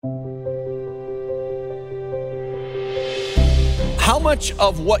How much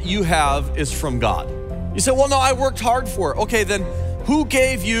of what you have is from God? You say, well, no, I worked hard for it. Okay, then who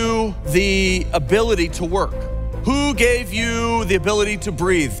gave you the ability to work? Who gave you the ability to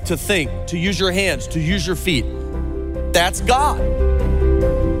breathe, to think, to use your hands, to use your feet? That's God.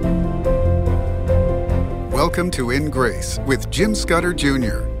 Welcome to In Grace with Jim Scudder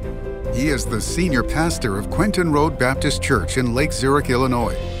Jr. He is the senior pastor of Quentin Road Baptist Church in Lake Zurich,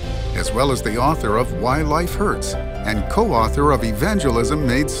 Illinois, as well as the author of Why Life Hurts and co-author of Evangelism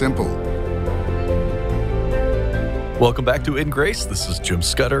Made Simple. Welcome back to In Grace. This is Jim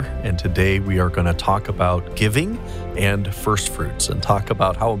Scudder, and today we are going to talk about giving and first fruits and talk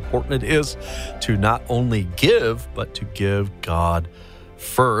about how important it is to not only give, but to give God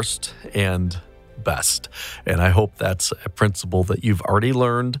first and best. And I hope that's a principle that you've already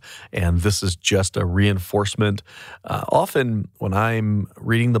learned, and this is just a reinforcement. Often when I'm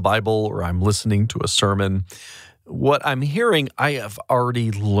reading the Bible or I'm listening to a sermon, what I'm hearing I have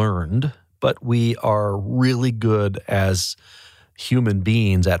already learned, but we are really good as human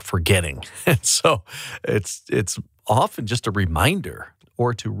beings at forgetting. And so it's often just a reminder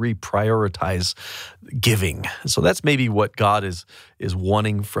or to reprioritize giving. So that's maybe what God is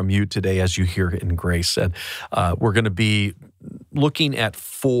wanting from you today as you hear In Grace. And we're going to be looking at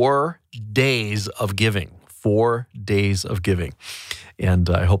 4 days of giving. 4 days of giving. And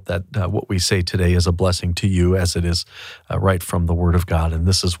I hope that what we say today is a blessing to you as it is right from the Word of God, and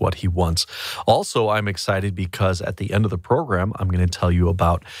this is what He wants. Also, I'm excited because at the end of the program, I'm going to tell you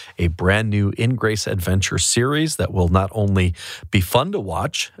about a brand new In Grace Adventure series that will not only be fun to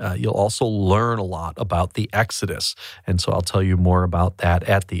watch, you'll also learn a lot about the Exodus. And so I'll tell you more about that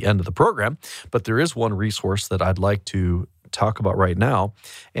at the end of the program. But there is one resource that I'd like to talk about right now,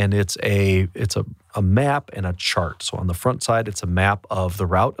 and it's a map and a chart. So on the front side, it's a map of the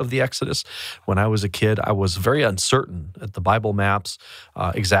route of the Exodus. When I was a kid, I was very uncertain at the Bible maps,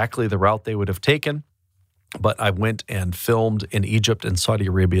 exactly the route they would have taken. But I went and filmed in Egypt and Saudi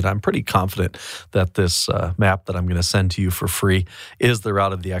Arabia, and I'm pretty confident that this map that I'm going to send to you for free is the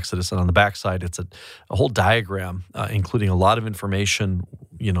route of the Exodus. And on the backside, it's a whole diagram, including a lot of information.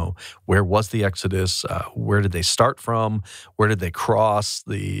 You know, where was the Exodus? Where did they start from? Where did they cross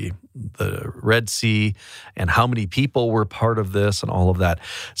the Red Sea? And how many people were part of this and all of that?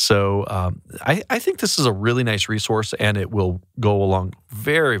 So I think this is a really nice resource, and it will go along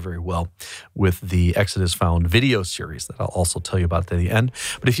very, very well with the Exodus Found video series that I'll also tell you about at the end.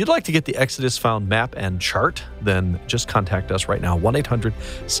 But if you'd like to get the Exodus Found map and chart, then just contact us right now,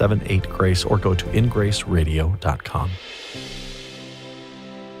 1-800-78-GRACE, or go to ingraceradio.com.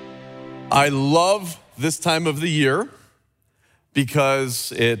 I love this time of the year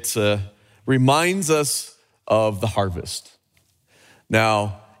because it reminds us of the harvest.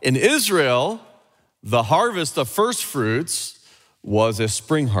 Now, in Israel, the harvest of first fruits was a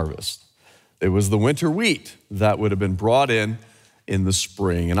spring harvest. It was the winter wheat that would have been brought in the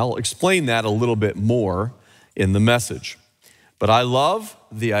spring. And I'll explain that a little bit more in the message. But I love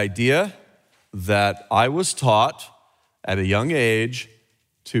the idea that I was taught at a young age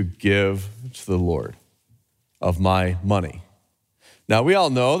to give to the Lord of my money. Now, we all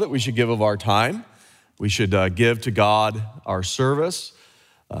know that we should give of our time. We should give to God our service.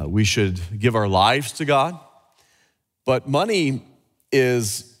 We should give our lives to God. But money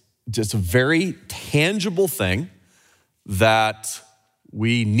is just a very tangible thing that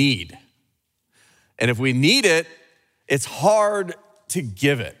we need. And if we need it, it's hard to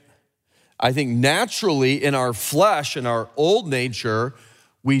give it. I think naturally in our flesh, in our old nature,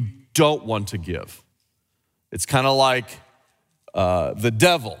 we don't want to give. It's kind of like the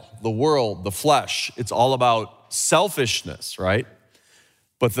devil, the world, the flesh. It's all about selfishness, right?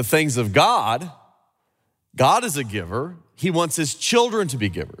 But the things of God, God is a giver. He wants His children to be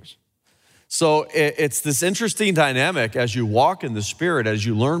givers. So it's this interesting dynamic as you walk in the Spirit, as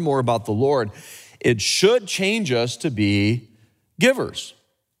you learn more about the Lord. It should change us to be givers.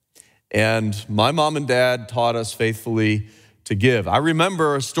 And my mom and dad taught us faithfully to give. I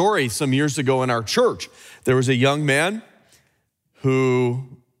remember a story some years ago in our church. There was a young man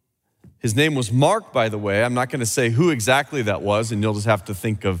who, his name was Mark, by the way. I'm not going to say who exactly that was, and you'll just have to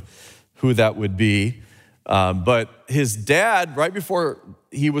think of who that would be. But his dad, right before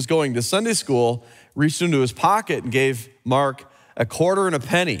he was going to Sunday school, reached into his pocket and gave Mark a quarter and a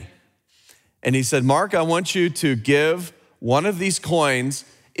penny. And he said, Mark, I want you to give one of these coins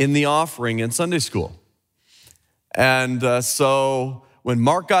in the offering in Sunday school. And so when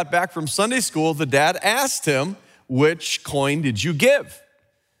Mark got back from Sunday school, the dad asked him, which coin did you give?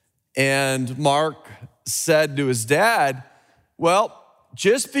 And Mark said to his dad, well,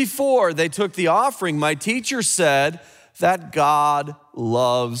 just before they took the offering, my teacher said that God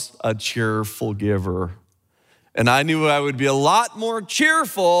loves a cheerful giver. And I knew I would be a lot more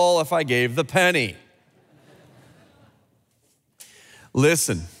cheerful if I gave the penny.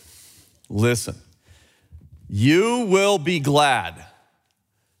 Listen. You will be glad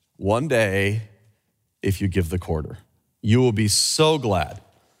one day if you give the quarter. You will be so glad.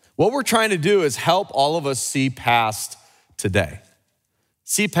 What we're trying to do is help all of us see past today.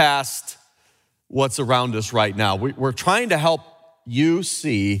 See past what's around us right now. We're trying to help you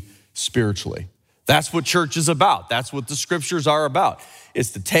see spiritually. That's what church is about. That's what the scriptures are about.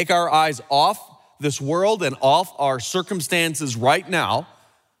 It's to take our eyes off this world and off our circumstances right now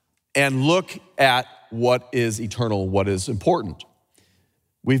and look at what is eternal, what is important.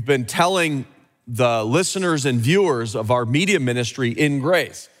 We've been telling the listeners and viewers of our media ministry In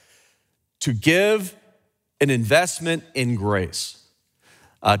Grace to give an investment in grace,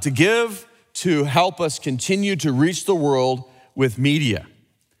 to give to help us continue to reach the world with media.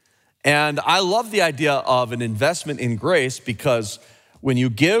 And I love the idea of an investment in grace because when you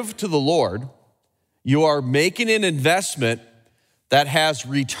give to the Lord, you are making an investment that has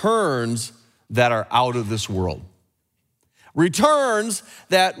returns that are out of this world. Returns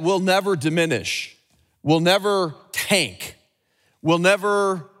that will never diminish, will never tank, will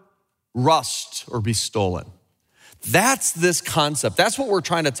never rust or be stolen. That's this concept. That's what we're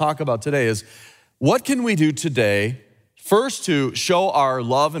trying to talk about today is what can we do today, first to show our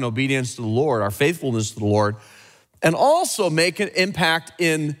love and obedience to the Lord, our faithfulness to the Lord, and also make an impact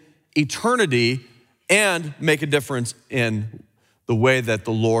in eternity and make a difference in the way that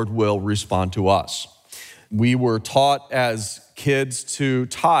the Lord will respond to us. We were taught as kids to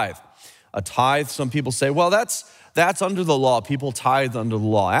tithe. A tithe, some people say, well, that's under the law. People tithe under the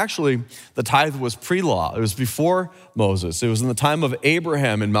law. Actually, the tithe was pre-law. It was before Moses. It was in the time of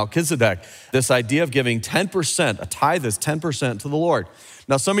Abraham and Melchizedek. This idea of giving 10%, a tithe is 10% to the Lord.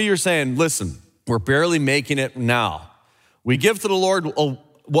 Now, some of you are saying, listen, we're barely making it now. We give to the Lord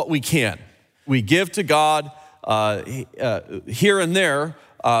what we can. We give to God here and there,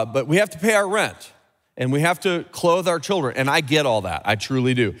 but we have to pay our rent. And we have to clothe our children. And I get all that. I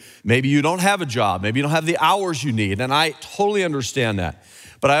truly do. Maybe you don't have a job. Maybe you don't have the hours you need. And I totally understand that.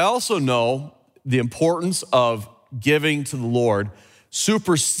 But I also know the importance of giving to the Lord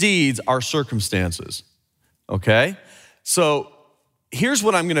supersedes our circumstances. Okay? So here's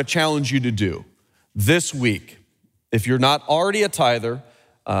what I'm going to challenge you to do this week. If you're not already a tither,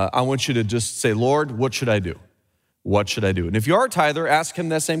 I want you to just say, Lord, what should I do? What should I do? And if you are a tither, ask him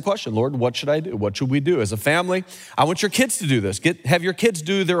that same question. Lord, what should I do? What should we do? As a family, I want your kids to do this. Have your kids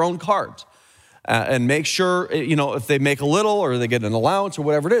do their own cards and make sure, if they make a little or they get an allowance or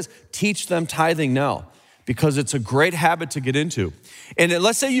whatever it is, teach them tithing now because it's a great habit to get into. And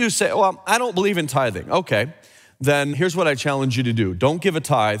let's say you say, well, I don't believe in tithing. Okay, then here's what I challenge you to do. Don't give a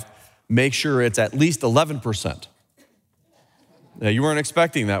tithe. Make sure it's at least 11%. Now, you weren't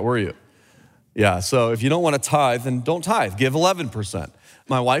expecting that, were you? Yeah, so if you don't want to tithe, then don't tithe. Give 11%.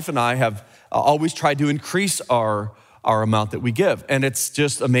 My wife and I have always tried to increase our amount that we give. And it's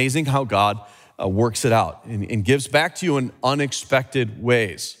just amazing how God works it out and gives back to you in unexpected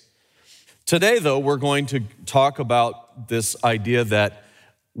ways. Today, though, we're going to talk about this idea that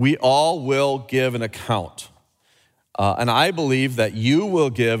we all will give an account. And I believe that you will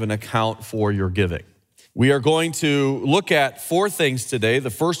give an account for your giving. We are going to look at 4 things today. The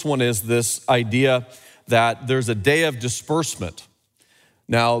first one is this idea that there's a day of disbursement.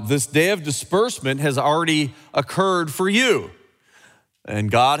 Now, this day of disbursement has already occurred for you.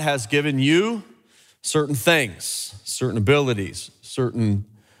 And God has given you certain things, certain abilities, certain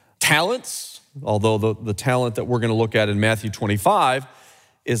talents, although the talent that we're going to look at in Matthew 25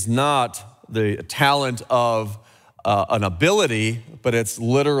 is not the talent of an ability, but it's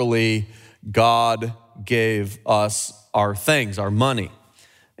literally God gave us our things, our money.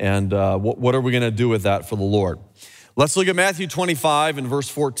 And what are we going to do with that for the Lord? Let's look at Matthew 25 and verse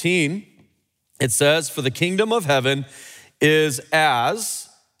 14. It says, for the kingdom of heaven is as,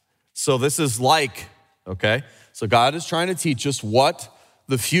 so this is like, okay? So God is trying to teach us what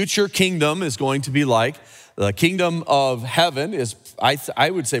the future kingdom is going to be like. The kingdom of heaven is, I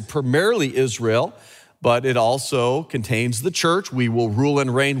would say, primarily Israel, but it also contains the church. We will rule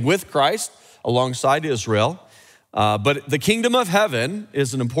and reign with Christ alongside Israel. But the kingdom of heaven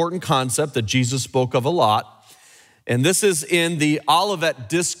is an important concept that Jesus spoke of a lot. And this is in the Olivet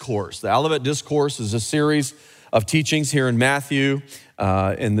Discourse. The Olivet Discourse is a series of teachings here in Matthew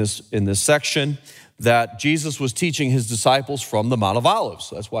in this section that Jesus was teaching his disciples from the Mount of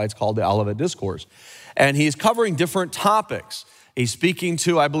Olives. That's why it's called the Olivet Discourse. And he's covering different topics. He's speaking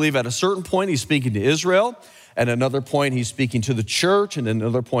to, I believe at a certain point, he's speaking to Israel. At another point, he's speaking to the church. And at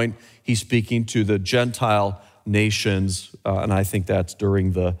another point, he's speaking to the Gentile nations. And I think that's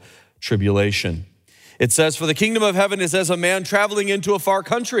during the tribulation. It says, for the kingdom of heaven is as a man traveling into a far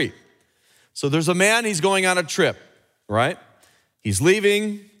country. So there's a man, he's going on a trip, right? He's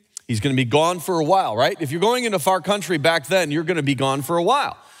leaving. He's going to be gone for a while, right? If you're going into a far country back then, you're going to be gone for a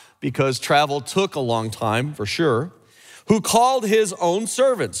while because travel took a long time for sure. Who called his own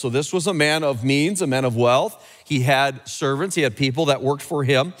servants. So this was a man of means, a man of wealth. He had servants, he had people that worked for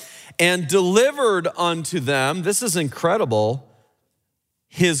him and delivered unto them, this is incredible,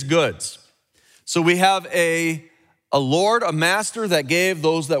 his goods. So we have a lord, a master that gave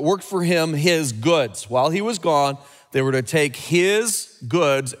those that worked for him his goods. While he was gone, they were to take his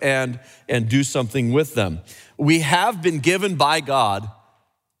goods and do something with them. We have been given by God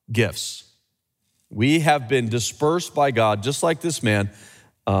gifts. We have been dispersed by God, just like this man,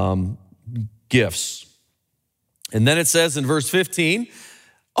 gifts. And then it says in verse 15,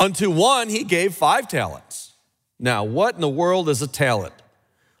 unto one he gave 5 talents. Now, what in the world is a talent?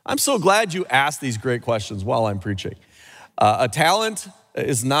 I'm so glad you asked these great questions while I'm preaching. A talent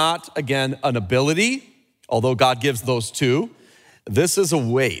is not, again, an ability, although God gives those too. This is a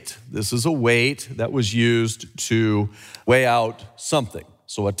weight. This is a weight that was used to weigh out something.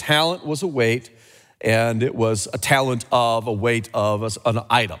 So a talent was a weight, and it was a talent of, a weight of an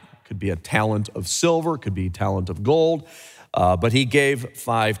item. It could be a talent of silver, it could be a talent of gold, but he gave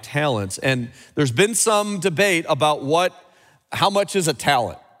 5 talents. And there's been some debate about how much is a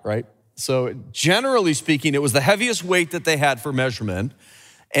talent, right? So generally speaking, it was the heaviest weight that they had for measurement,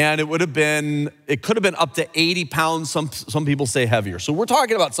 and it could have been up to 80 pounds, some people say heavier. So we're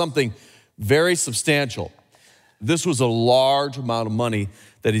talking about something very substantial. This was a large amount of money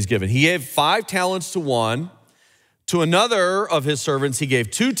that he's given. He gave 5 talents to one. To another of his servants, he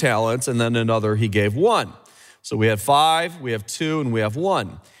gave 2 talents, and then another he gave 1. So we have 5, we have 2, and we have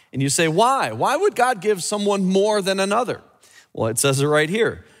 1. And you say, why? Why would God give someone more than another? Well, it says it right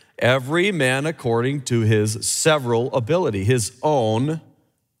here. Every man according to his several ability, his own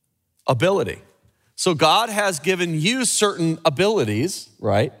ability. So God has given you certain abilities,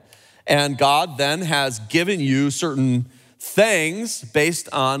 right? And God then has given you certain things based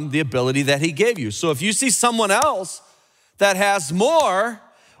on the ability that he gave you. So if you see someone else that has more,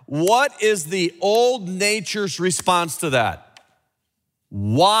 what is the old nature's response to that?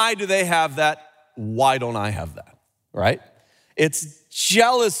 Why do they have that? Why don't I have that, right? It's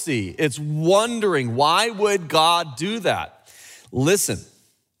jealousy. It's wondering, why would God do that? Listen.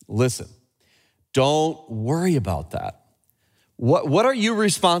 Don't worry about that. What are you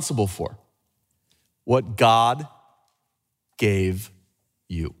responsible for? What God gave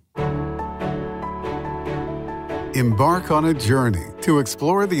you. Embark on a journey to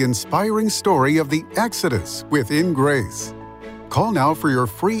explore the inspiring story of the Exodus within Grace. Call now for your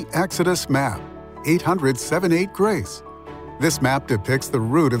free Exodus map, 800-78-GRACE. This map depicts the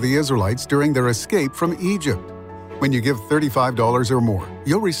route of the Israelites during their escape from Egypt. When you give $35 or more,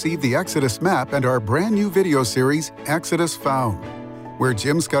 you'll receive the Exodus map and our brand new video series, Exodus Found, where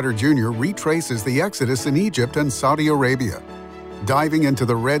Jim Scudder Jr. retraces the Exodus in Egypt and Saudi Arabia, diving into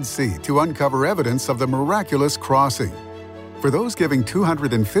the Red Sea to uncover evidence of the miraculous crossing. For those giving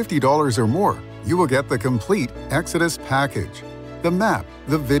 $250 or more, you will get the complete Exodus package, the map,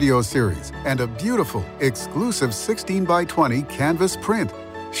 the video series, and a beautiful, exclusive 16x20 canvas print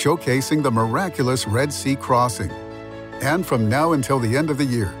showcasing the miraculous Red Sea crossing. And from now until the end of the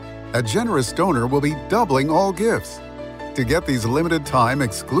year, a generous donor will be doubling all gifts. To get these limited-time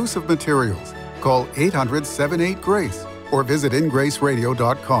exclusive materials, call 800-78-GRACE or visit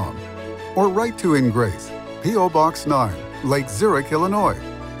ingraceradio.com. Or write to In Grace, P.O. Box 9, Lake Zurich, Illinois,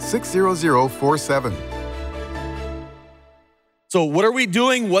 60047. So what are we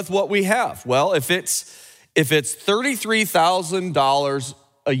doing with what we have? Well, if it's $33,000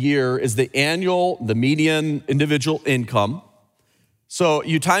 a year is the median individual income. So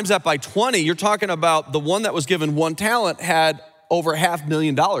you times that by 20, you're talking about the one that was given 1 talent had over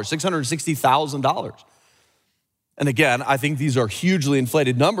 $500,000, $660,000. And again, I think these are hugely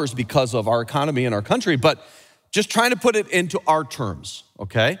inflated numbers because of our economy and our country, but just trying to put it into our terms,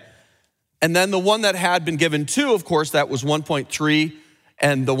 okay? And then the one that had been given 2, of course, that was 1.3,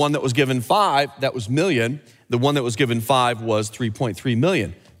 and the one that was given 5, that was million. The one that was given 5 was 3.3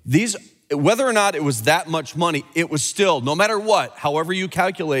 million. These, whether or not it was that much money, it was still, no matter what, however you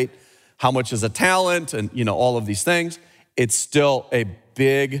calculate how much is a talent and all of these things, it's still a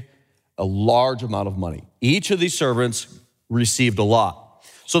large amount of money. Each of these servants received a lot.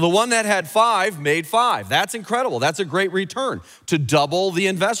 So the one that had 5 made 5. That's incredible. That's a great return to double the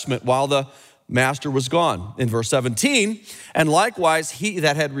investment while the master was gone. In verse 17, and likewise he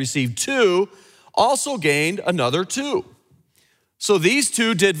that had received 2 also gained another 2. So these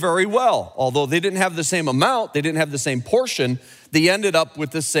 2 did very well. Although they didn't have the same amount, they didn't have the same portion, they ended up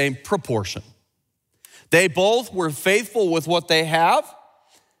with the same proportion. They both were faithful with what they have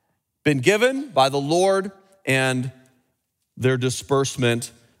been given by the Lord, and their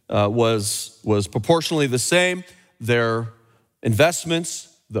disbursement was proportionally the same. Their investments,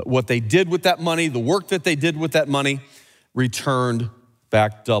 what they did with that money, the work that they did with that money, returned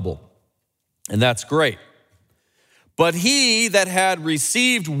back double. And that's great. But he that had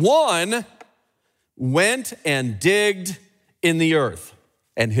received 1 went and digged in the earth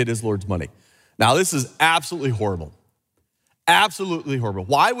and hid his Lord's money. Now, this is absolutely horrible. Absolutely horrible.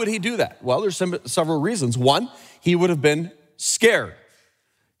 Why would he do that? Well, there's several reasons. One, he would have been scared.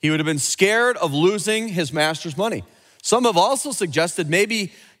 He would have been scared of losing his master's money. Some have also suggested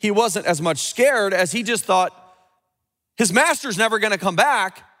maybe he wasn't as much scared as he just thought, his master's never going to come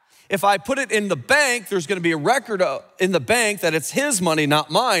back. If I put it in the bank, there's going to be a record in the bank that it's his money,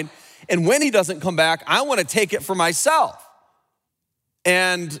 not mine. And when he doesn't come back, I want to take it for myself.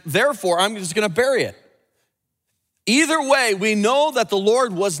 And therefore, I'm just going to bury it. Either way, we know that the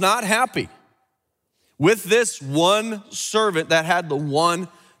Lord was not happy with this one servant that had the 1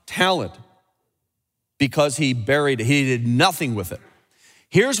 talent because he buried it. He did nothing with it.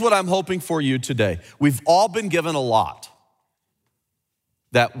 Here's what I'm hoping for you today. We've all been given a lot.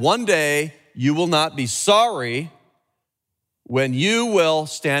 That one day you will not be sorry when you will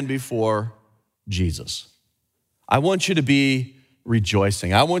stand before Jesus. I want you to be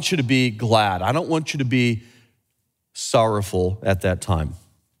rejoicing. I want you to be glad. I don't want you to be sorrowful at that time.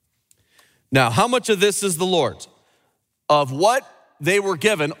 Now, how much of this is the Lord's? Of what they were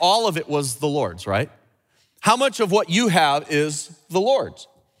given, all of it was the Lord's, right? How much of what you have is the Lord's?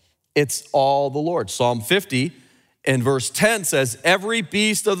 It's all the Lord's. Psalm 50 in verse 10 says, every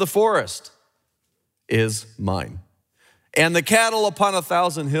beast of the forest is mine, and the cattle upon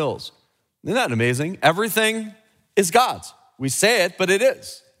 1,000 hills. Isn't that amazing? Everything is God's. We say it, but it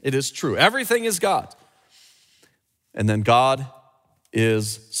is. It is true. Everything is God's. And then God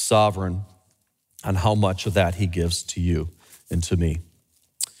is sovereign on how much of that he gives to you and to me.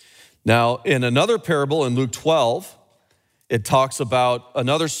 Now, in another parable in Luke 12, it talks about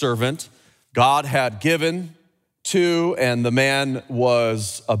another servant God had given to, and the man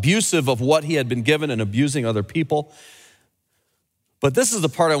was abusive of what he had been given and abusing other people. But this is the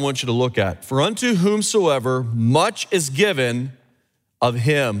part I want you to look at. For unto whomsoever much is given, of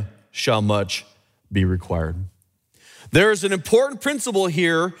him shall much be required. There's an important principle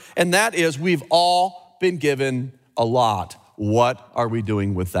here, and that is we've all been given a lot. What are we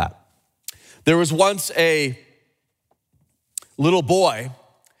doing with that? There was once a little boy.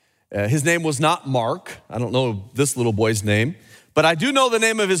 His name was not Mark. I don't know this little boy's name, but I do know the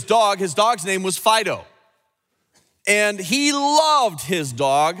name of his dog. His dog's name was Fido. And he loved his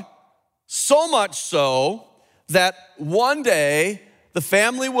dog so much so that one day the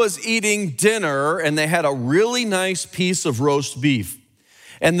family was eating dinner and they had a really nice piece of roast beef.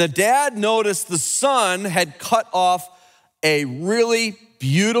 And the dad noticed the son had cut off a really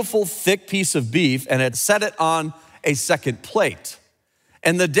beautiful thick piece of beef and had set it on a second plate.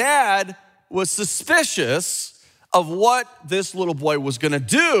 And the dad was suspicious of what this little boy was going to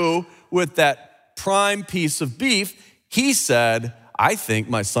do with that prime piece of beef. He said, I think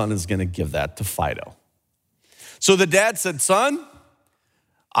my son is going to give that to Fido. So the dad said, son,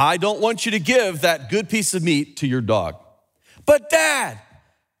 I don't want you to give that good piece of meat to your dog. But Dad,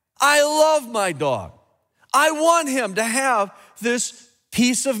 I love my dog. I want him to have this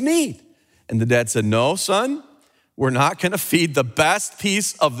piece of meat. And the dad said, no, son, we're not going to feed the best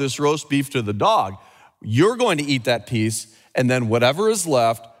piece of this roast beef to the dog. You're going to eat that piece, and then whatever is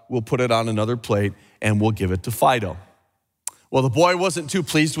left, we'll put it on another plate and we'll give it to Fido. Well, the boy wasn't too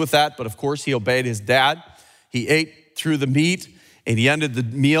pleased with that, but of course he obeyed his dad. He ate through the meat, and he ended the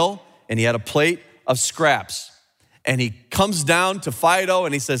meal, and he had a plate of scraps. And he comes down to Fido,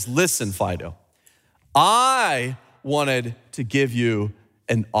 and he says, listen, Fido, I wanted to give you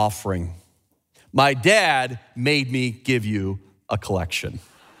an offering. My dad made me give you a collection.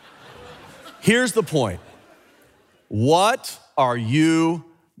 Here's the point. What are you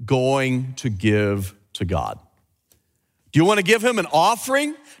going to give to God? Do you want to give him an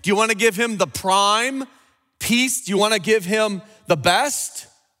offering? Do you want to give him the prime piece? Do you want to give him the best,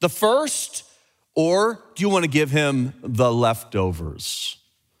 the first? Or do you want to give him the leftovers?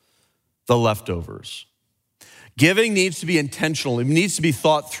 The leftovers. Giving needs to be intentional. It needs to be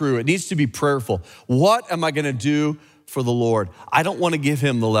thought through. It needs to be prayerful. What am I going to do for the Lord? I don't want to give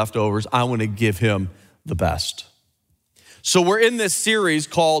him the leftovers. I want to give him the best. So we're in this series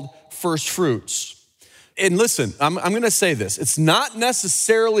called First Fruits. And listen, I'm going to say this. It's not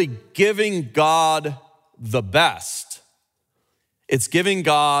necessarily giving God the best. It's giving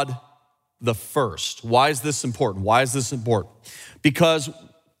God the first. Why is this important? Why is this important? Because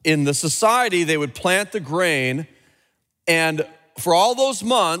in the society, they would plant the grain, and for all those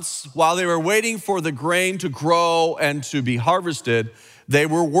months, while they were waiting for the grain to grow and to be harvested, they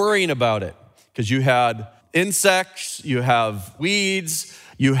were worrying about it because you had insects, you have weeds,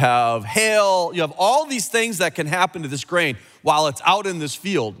 you have hail, you have all these things that can happen to this grain while it's out in this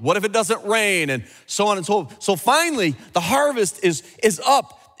field. What if it doesn't rain, and so on and so forth. So finally, the harvest is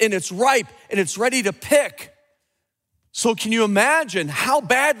up and it's ripe and it's ready to pick. So can you imagine how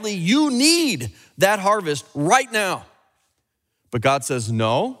badly you need that harvest right now? But God says,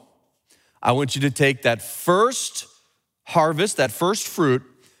 no, I want you to take that first harvest, that first fruit,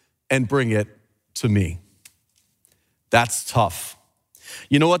 and bring it to me. That's tough.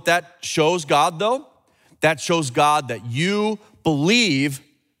 You know what that shows God, though? That shows God that you believe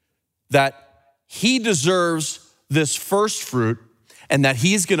that he deserves this first fruit and that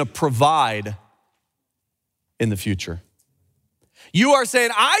he's going to provide in the future. You are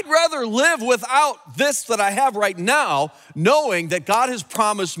saying, I'd rather live without this that I have right now, knowing that God has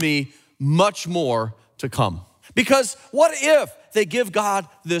promised me much more to come. Because what if they give God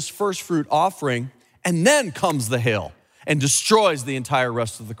this first fruit offering and then comes the hail and destroys the entire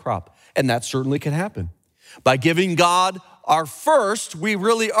rest of the crop? And that certainly can happen. By giving God our first, we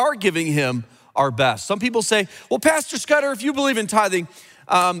really are giving him our best. Some people say, well, Pastor Scudder, if you believe in tithing,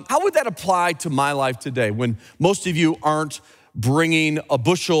 how would that apply to my life today when most of you aren't bringing a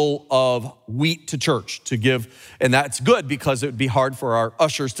bushel of wheat to church to give? And that's good because it would be hard for our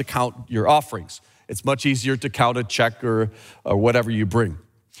ushers to count your offerings. It's much easier to count a check or whatever you bring.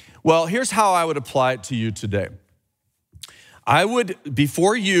 Well, here's how I would apply it to you today. I would,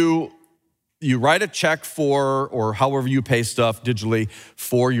 before you write a check for, or however you pay stuff digitally,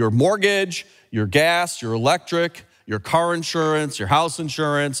 for your mortgage, your gas, your electric, your car insurance, your house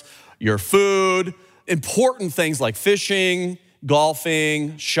insurance, your food, important things like fishing,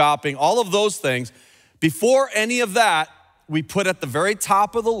 golfing, shopping, all of those things. Before any of that, we put at the very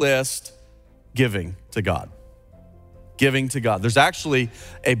top of the list, giving to God. Giving to God. There's actually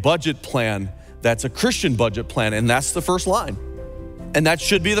a budget plan that's a Christian budget plan, and that's the first line. And that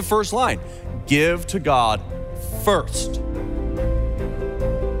should be the first line. Give to God first.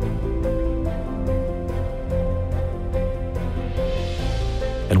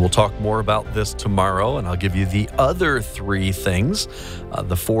 And we'll talk more about this tomorrow, and I'll give you the other three things,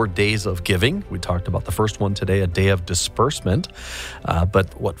 the 4 days of giving. We talked about the first one today, a day of disbursement.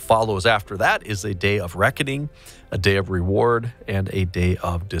 But what follows after that is a day of reckoning, a day of reward, and a day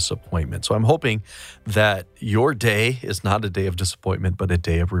of disappointment. So I'm hoping that your day is not a day of disappointment, but a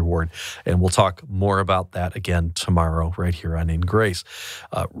day of reward. And we'll talk more about that again tomorrow right here on In Grace.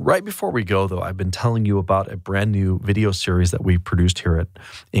 Right before we go, though, I've been telling you about a brand new video series that we produced here at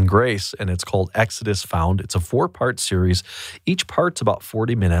In Grace, and it's called Exodus Found. It's a 4-part series. Each part's about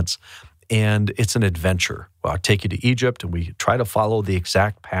 40 minutes. And it's an adventure. Well, I take you to Egypt, and we try to follow the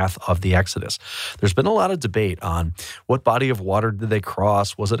exact path of the Exodus. There's been a lot of debate on what body of water did they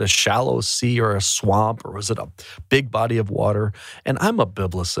cross. Was it a shallow sea or a swamp, or was it a big body of water? And I'm a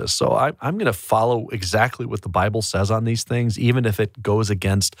biblicist, so I'm going to follow exactly what the Bible says on these things, even if it goes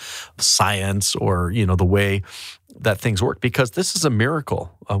against science or, the way that things work, because this is a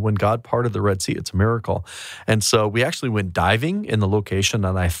miracle. When God parted the Red Sea, it's a miracle. And so we actually went diving in the location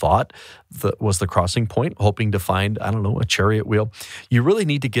that I thought was the crossing point, hoping to find, a chariot wheel. You really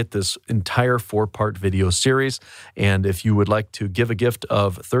need to get this entire 4-part video series. And if you would like to give a gift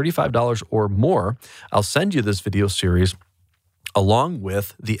of $35 or more, I'll send you this video series along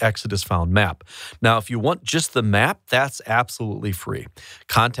with the Exodus Found map. Now, if you want just the map, that's absolutely free.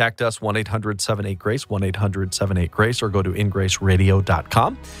 Contact us, 1-800-78-GRACE, 1-800-78-GRACE, or go to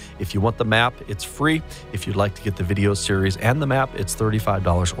ingraceradio.com. If you want the map, it's free. If you'd like to get the video series and the map, it's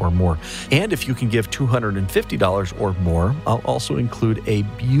 $35 or more. And if you can give $250 or more, I'll also include a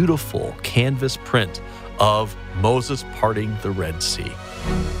beautiful canvas print of Moses parting the Red Sea.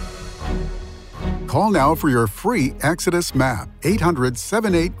 Call now for your free Exodus map,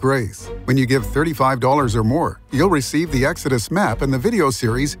 800-78-GRACE. When you give $35 or more, you'll receive the Exodus map and the video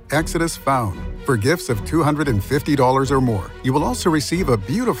series Exodus Found. For gifts of $250 or more, you will also receive a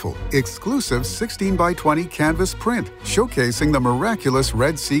beautiful, exclusive 16 by 20 canvas print showcasing the miraculous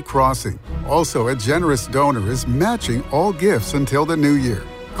Red Sea crossing. Also, a generous donor is matching all gifts until the new year.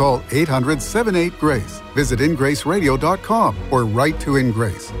 Call 800-78-GRACE, visit ingraceradio.com, or write to In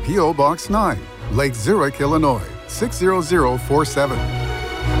Grace, P.O. Box 9, Lake Zurich, Illinois, 60047.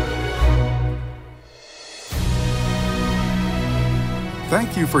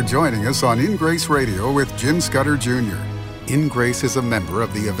 Thank you for joining us on In Grace Radio with Jim Scudder Jr. In Grace is a member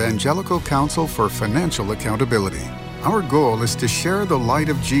of the Evangelical Council for Financial Accountability. Our goal is to share the light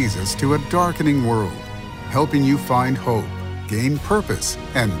of Jesus to a darkening world, helping you find hope, gain purpose,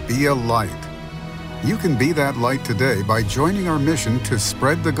 and be a light. You can be that light today by joining our mission to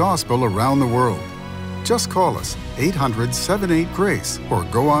spread the gospel around the world. Just call us 800-78-GRACE or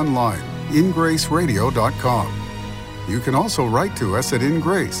go online, ingraceradio.com. You can also write to us at In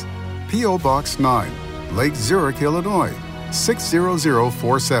Grace, P.O. Box 9, Lake Zurich, Illinois,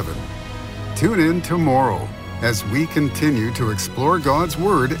 60047. Tune in tomorrow as we continue to explore God's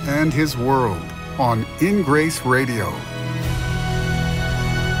Word and His world on In Grace Radio.